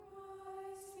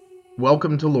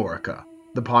Welcome to Lorica,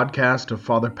 the podcast of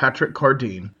Father Patrick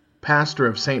Cardine, pastor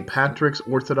of St. Patrick's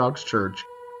Orthodox Church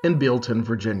in Bealton,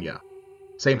 Virginia.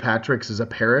 St. Patrick's is a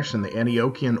parish in the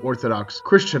Antiochian Orthodox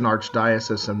Christian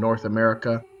Archdiocese of North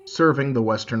America, serving the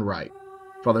Western Rite.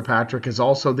 Father Patrick is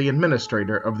also the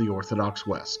administrator of the Orthodox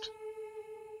West.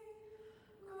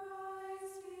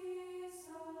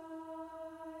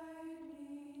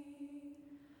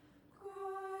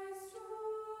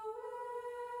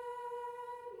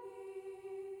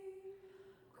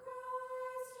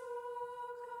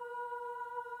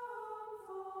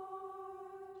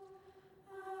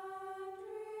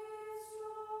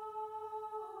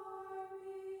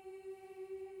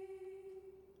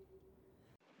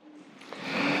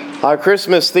 Our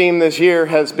Christmas theme this year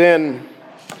has been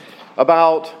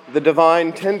about the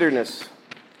divine tenderness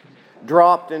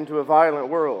dropped into a violent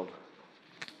world.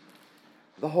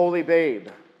 The Holy Babe,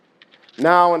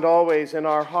 now and always in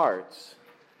our hearts,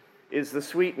 is the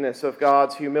sweetness of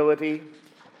God's humility,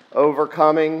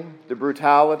 overcoming the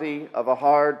brutality of a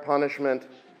hard punishment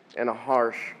in a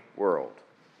harsh world.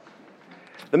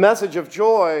 The message of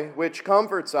joy which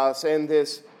comforts us in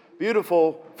this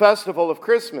beautiful festival of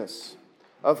Christmas,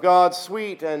 of God's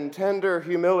sweet and tender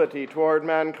humility toward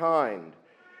mankind,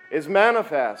 is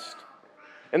manifest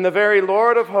in the very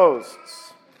Lord of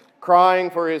hosts crying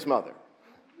for his mother.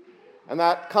 And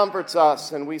that comforts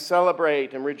us, and we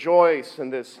celebrate and rejoice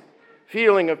in this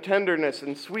feeling of tenderness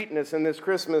and sweetness in this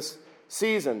Christmas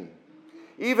season.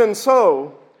 Even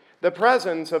so, the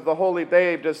presence of the Holy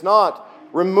Babe does not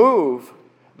remove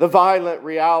the violent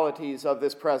realities of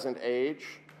this present age,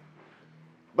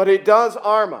 but it does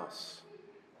arm us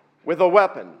with a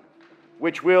weapon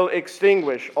which will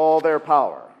extinguish all their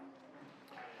power.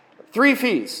 3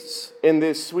 feasts in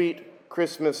this sweet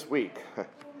Christmas week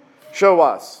show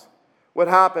us what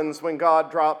happens when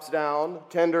God drops down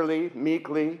tenderly,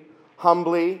 meekly,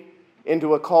 humbly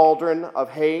into a cauldron of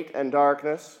hate and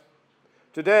darkness.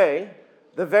 Today,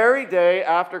 the very day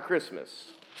after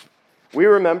Christmas, we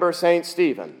remember St.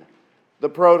 Stephen, the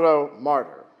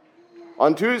proto-martyr.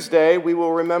 On Tuesday, we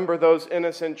will remember those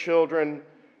innocent children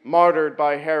martyred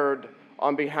by Herod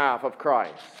on behalf of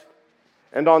Christ.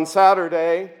 And on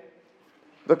Saturday,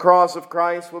 the cross of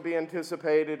Christ will be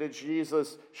anticipated as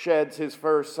Jesus sheds his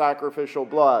first sacrificial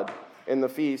blood in the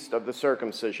feast of the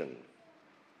circumcision.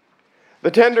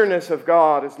 The tenderness of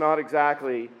God has not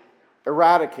exactly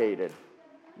eradicated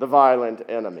the violent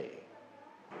enemy,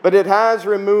 but it has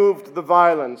removed the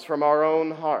violence from our own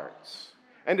hearts.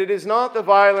 And it is not the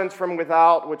violence from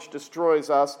without which destroys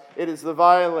us, it is the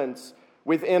violence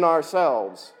within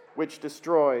ourselves, which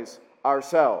destroys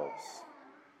ourselves.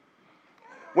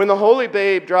 When the Holy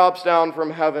Babe drops down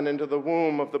from heaven into the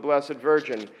womb of the Blessed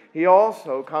Virgin, he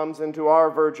also comes into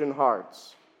our virgin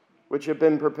hearts, which have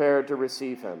been prepared to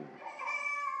receive him.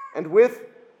 And with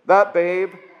that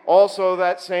babe, also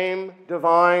that same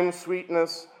divine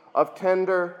sweetness of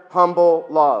tender, humble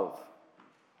love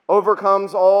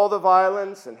overcomes all the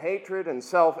violence and hatred and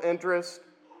self-interest,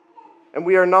 and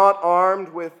we are not armed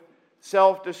with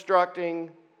self-destructing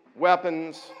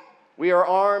weapons. We are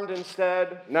armed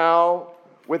instead now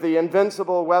with the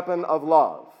invincible weapon of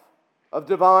love, of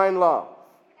divine love,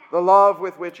 the love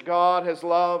with which God has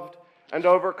loved and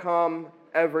overcome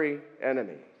every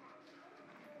enemy.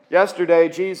 Yesterday,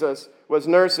 Jesus was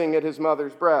nursing at his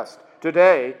mother's breast.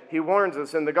 Today, he warns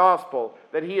us in the gospel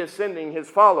that he is sending his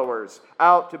followers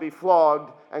out to be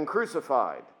flogged and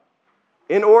crucified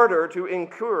in order to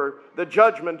incur the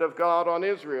judgment of God on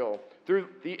Israel through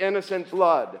the innocent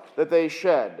blood that they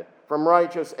shed from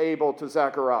righteous Abel to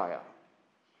Zechariah.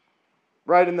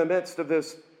 Right in the midst of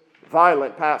this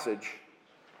violent passage,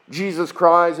 Jesus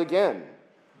cries again,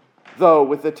 though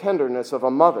with the tenderness of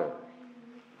a mother,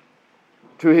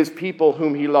 to his people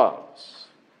whom he loves.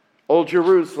 O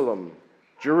Jerusalem,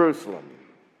 Jerusalem,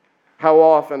 how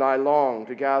often I long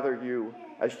to gather you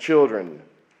as children,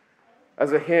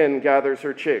 as a hen gathers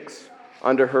her chicks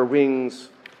under her wings,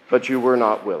 but you were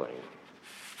not willing.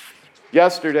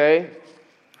 Yesterday,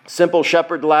 simple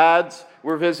shepherd lads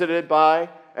were visited by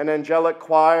an angelic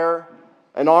choir,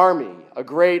 an army, a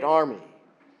great army,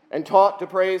 and taught to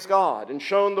praise God and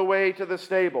shown the way to the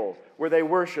stable where they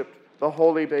worshiped the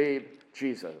Holy Babe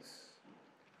Jesus.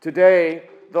 Today,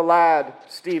 the lad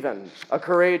Stephen, a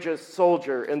courageous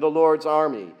soldier in the Lord's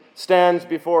army, stands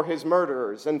before his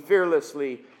murderers and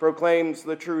fearlessly proclaims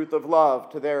the truth of love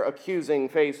to their accusing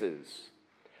faces.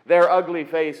 Their ugly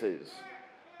faces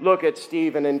look at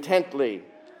Stephen intently,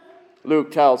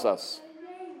 Luke tells us.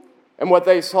 And what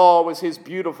they saw was his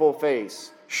beautiful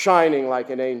face, shining like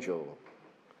an angel.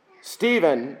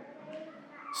 Stephen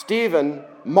Stephen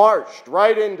marched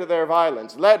right into their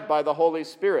violence, led by the Holy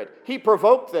Spirit. He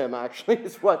provoked them, actually,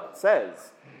 is what it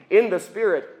says. In the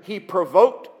Spirit, he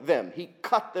provoked them. He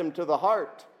cut them to the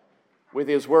heart with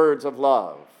his words of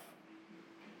love.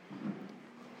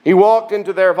 He walked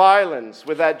into their violence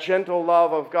with that gentle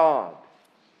love of God.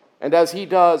 And as he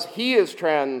does, he is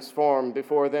transformed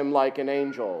before them like an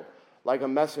angel, like a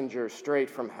messenger straight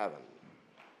from heaven.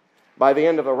 By the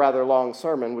end of a rather long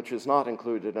sermon, which is not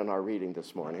included in our reading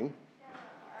this morning,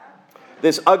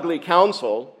 this ugly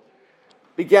council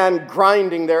began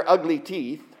grinding their ugly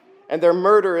teeth, and their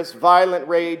murderous, violent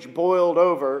rage boiled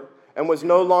over and was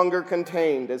no longer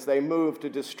contained as they moved to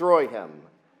destroy him.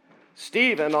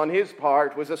 Stephen, on his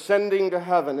part, was ascending to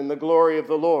heaven in the glory of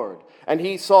the Lord, and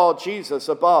he saw Jesus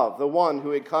above, the one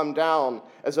who had come down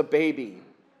as a baby,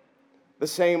 the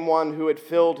same one who had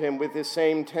filled him with this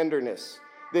same tenderness,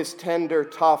 this tender,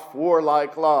 tough,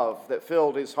 warlike love that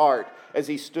filled his heart as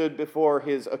he stood before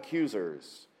his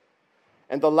accusers.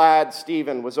 And the lad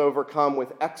Stephen was overcome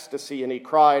with ecstasy, and he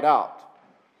cried out,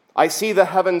 "I see the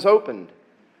heavens opened,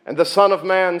 and the Son of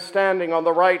Man standing on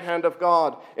the right hand of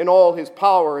God in all his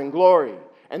power and glory."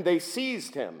 And they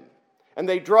seized him, and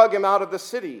they drug him out of the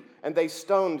city, and they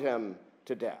stoned him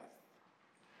to death.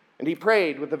 And he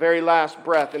prayed with the very last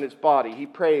breath in his body. He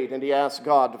prayed and he asked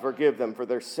God to forgive them for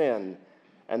their sin,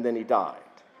 and then he died.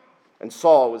 And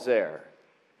Saul was there,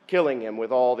 killing him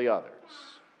with all the others.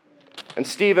 And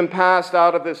Stephen passed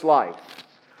out of this life,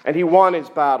 and he won his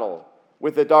battle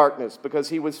with the darkness because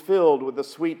he was filled with the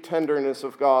sweet tenderness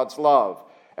of God's love.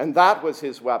 And that was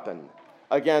his weapon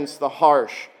against the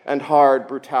harsh and hard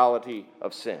brutality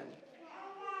of sin.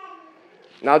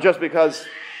 Now, just because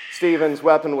Stephen's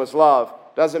weapon was love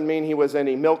doesn't mean he was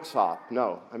any milksop.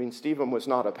 No, Stephen was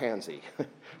not a pansy.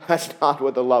 That's not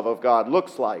what the love of God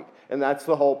looks like, and that's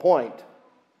the whole point.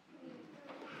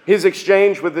 His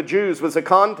exchange with the Jews was a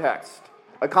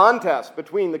contest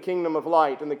between the kingdom of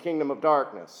light and the kingdom of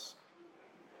darkness.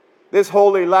 This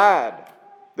holy lad,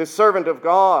 this servant of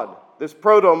God, this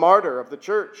proto-martyr of the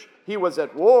church, he was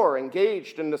at war,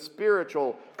 engaged in the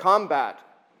spiritual combat,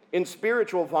 in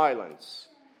spiritual violence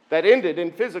that ended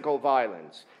in physical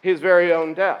violence, his very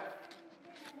own death.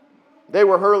 They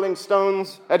were hurling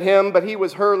stones at him, but he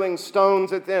was hurling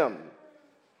stones at them,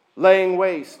 laying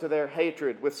waste to their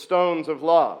hatred with stones of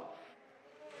love.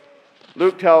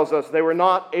 Luke tells us they were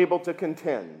not able to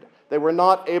contend. They were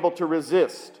not able to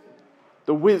resist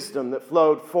the wisdom that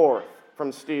flowed forth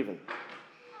from Stephen.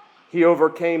 He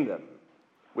overcame them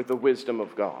with the wisdom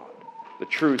of God, the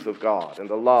truth of God, and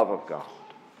the love of God.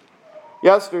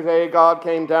 Yesterday, God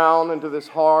came down into this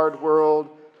hard world,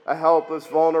 a helpless,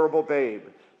 vulnerable babe.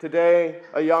 Today,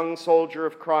 a young soldier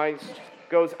of Christ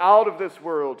goes out of this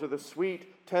world to the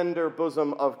sweet, tender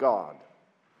bosom of God.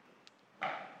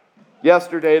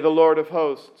 Yesterday, the Lord of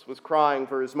hosts was crying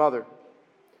for his mother.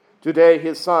 Today,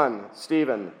 his son,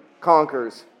 Stephen,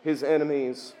 conquers his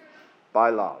enemies by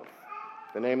love.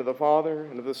 In the name of the Father,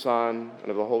 and of the Son,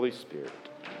 and of the Holy Spirit.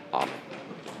 Amen.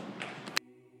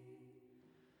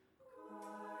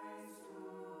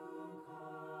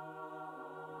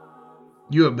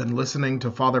 You have been listening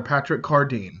to Father Patrick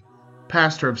Cardeen,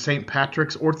 pastor of St.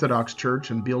 Patrick's Orthodox Church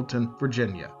in Bealton,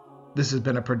 Virginia. This has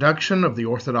been a production of the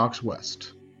Orthodox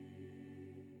West.